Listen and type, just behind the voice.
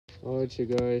Alright, you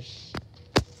guys,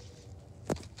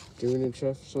 doing a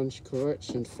Jefferson's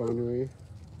correction finally.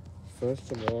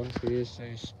 First of all, here's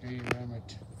a speed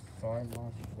limit 5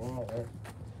 miles per hour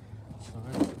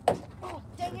sign. Oh,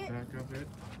 dang The it! back of it.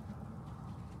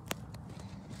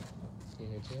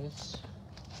 Here it is.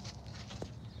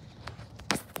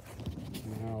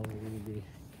 Now we're going to be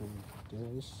doing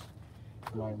this.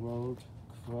 My road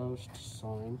closed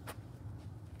sign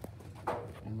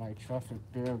and my traffic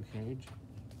barricade.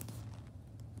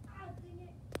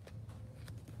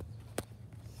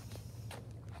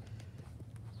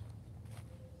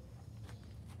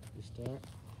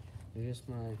 Here's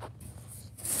my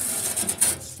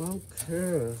front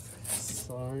curve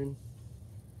sign.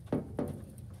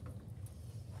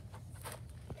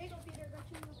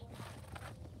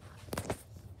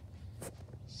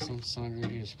 Some sign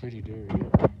really is pretty dirty.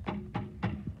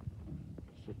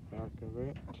 It's the back of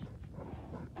it.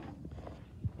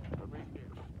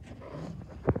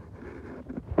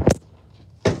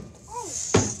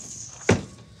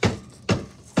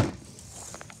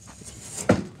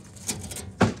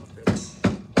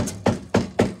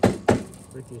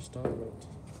 Where do you start it?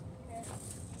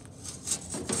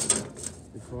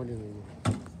 Recording.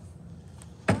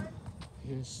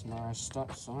 Here's my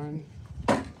stop sign.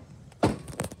 Stop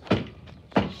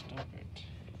it.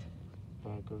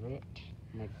 Back of it.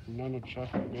 My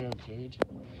non-traffic barricade.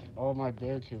 All my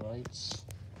barricade lights.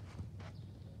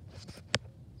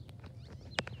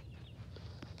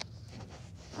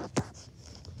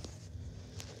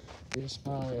 Here's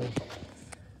my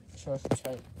traffic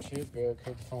type 2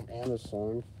 barricade from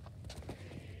Amazon.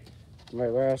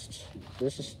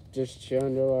 This is this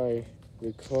channel I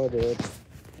recorded.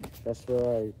 That's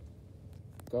where I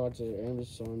got the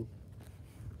Amazon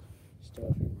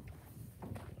stuff.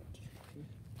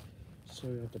 So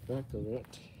at the back of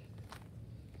it,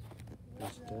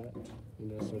 that's that,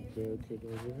 and that's a barricade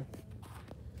over here.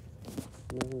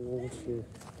 Now we're going to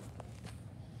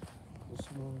this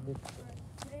one.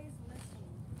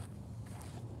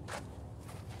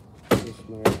 This is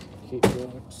my keep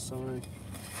going sign.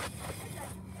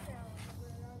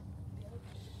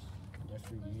 There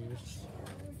for years.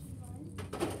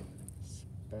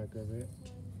 Back of it.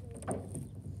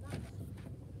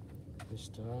 This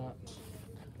that.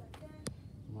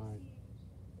 My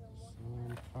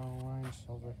sign, power lines,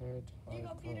 overhead,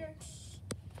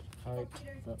 height,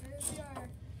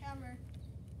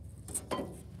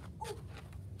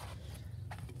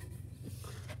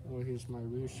 Oh, here's my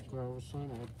loose gravel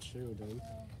sign. I have 2 of them.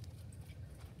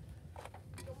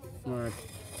 My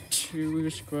 2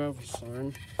 loose gravel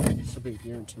sign. This will be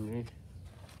given to me.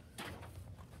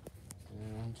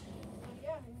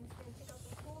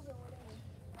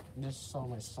 And this is all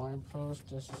my signpost.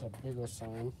 This is a bigger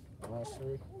sign.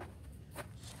 Lastly,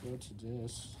 let's go to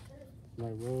this. My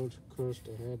road closed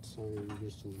ahead sign.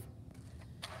 This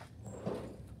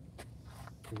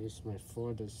is my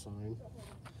further sign.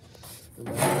 Oops.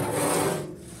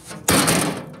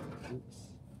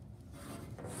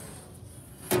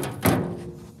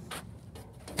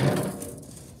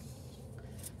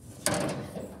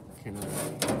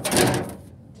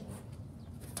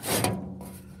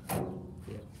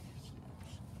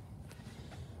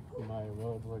 My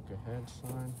road look ahead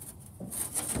sign.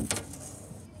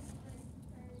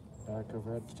 Back of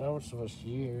it. That was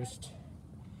used.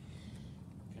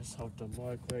 Just hold the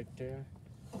mark right there.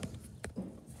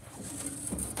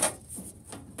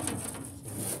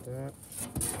 That.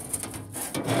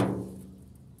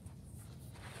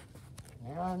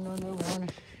 Yeah, another one.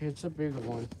 It's a bigger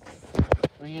one.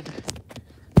 Read.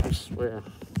 I swear.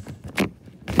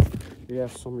 We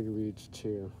have so many reads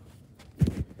too.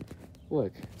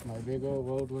 Look, my big old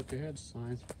road look ahead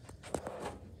sign.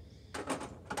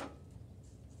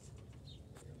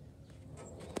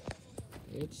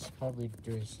 It's probably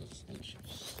 36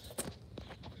 inches.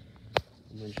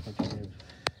 And there's the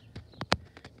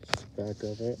back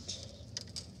of it.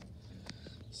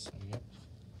 So, yep.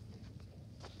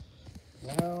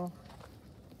 Now,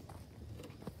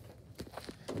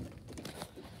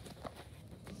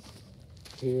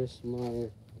 here's my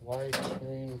white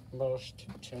green most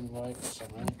 10 white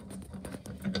sign.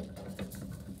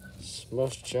 It's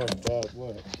most jacked out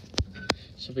wood.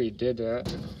 Somebody did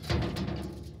that.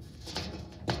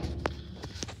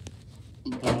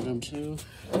 Bottom 2.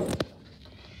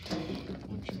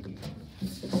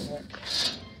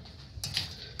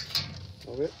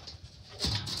 Of it.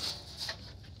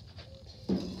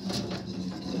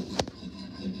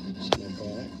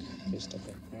 Here's the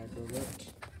back of it.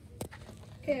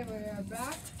 Okay, we're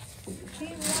back.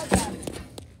 Team back.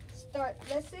 Start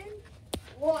lesson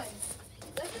 1.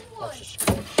 Lesson 1.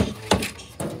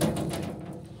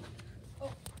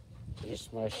 This is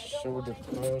my shoulder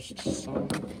closed sign.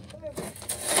 Come here, boy.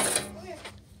 Come here.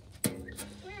 Come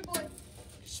here, boy.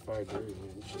 Spider Blue,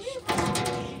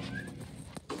 come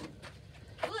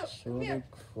shoulder here.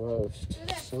 closed Do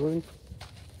that. sign.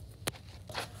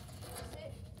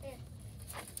 Sit here.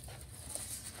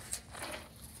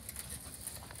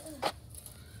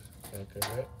 Back of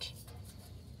it.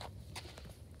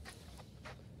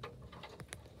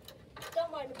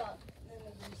 Don't mind about none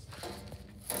of these.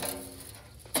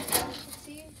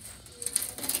 See?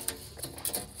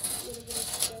 Little bit of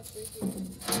stuff right here.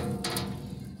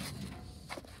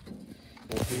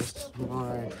 And here's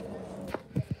my,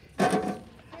 I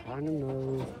don't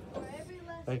know, For every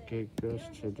lesson. like it goes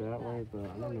to that way, but I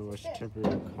don't know what's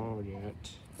typically called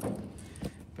yet.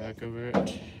 Back of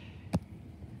it.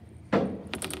 I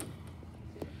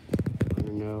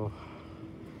don't know.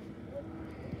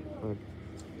 But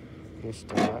here's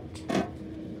that.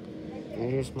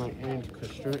 And here's my end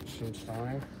construction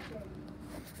sign.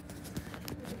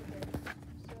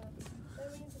 So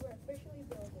that means we're officially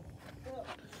building. Go.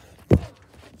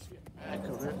 Back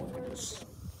of it. It's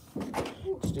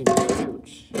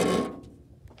huge.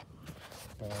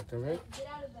 Back of it. Get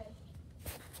out of bed.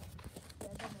 Yeah,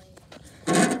 don't mind.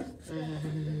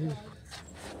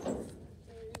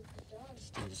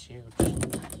 It's huge.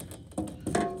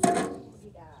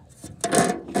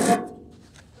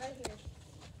 Right here.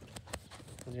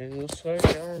 And it looks like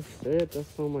that's it.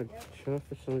 That's all my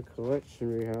Jefferson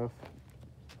collection we have.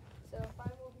 So if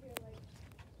I'm over here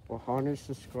like 100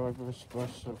 subscribers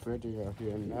special video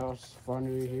here. Now it's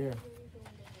finally here.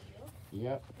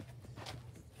 Yep.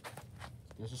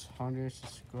 This is 100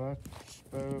 subscribers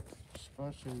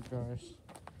special, guys.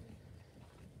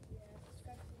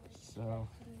 So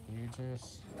you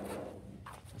just,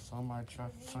 that's all my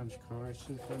Jefferson's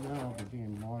collection for now. I'll be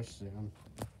getting more soon.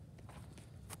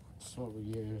 That's what we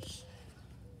use.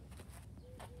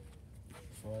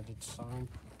 Flooded sign,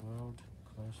 road,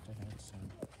 close to head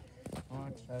sign.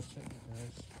 Alright, that's it,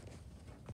 guys.